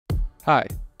Hi,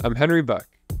 I'm Henry Buck,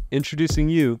 introducing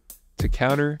you to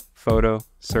Counter Photo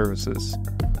Services.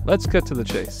 Let's cut to the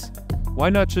chase. Why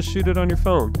not just shoot it on your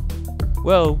phone?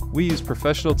 Well, we use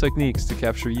professional techniques to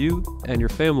capture you and your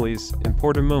family's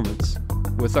important moments.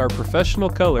 With our professional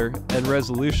color and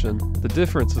resolution, the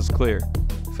difference is clear.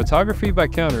 Photography by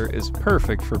Counter is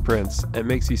perfect for prints and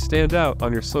makes you stand out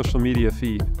on your social media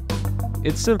feed.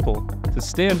 It's simple. To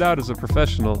stand out as a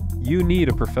professional, you need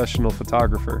a professional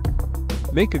photographer.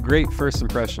 Make a great first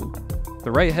impression.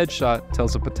 The right headshot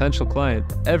tells a potential client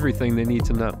everything they need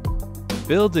to know.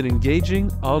 Build an engaging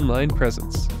online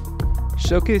presence.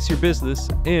 Showcase your business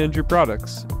and your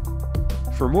products.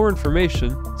 For more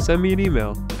information, send me an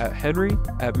email at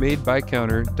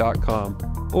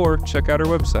henry@madebycounter.com or check out our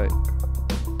website.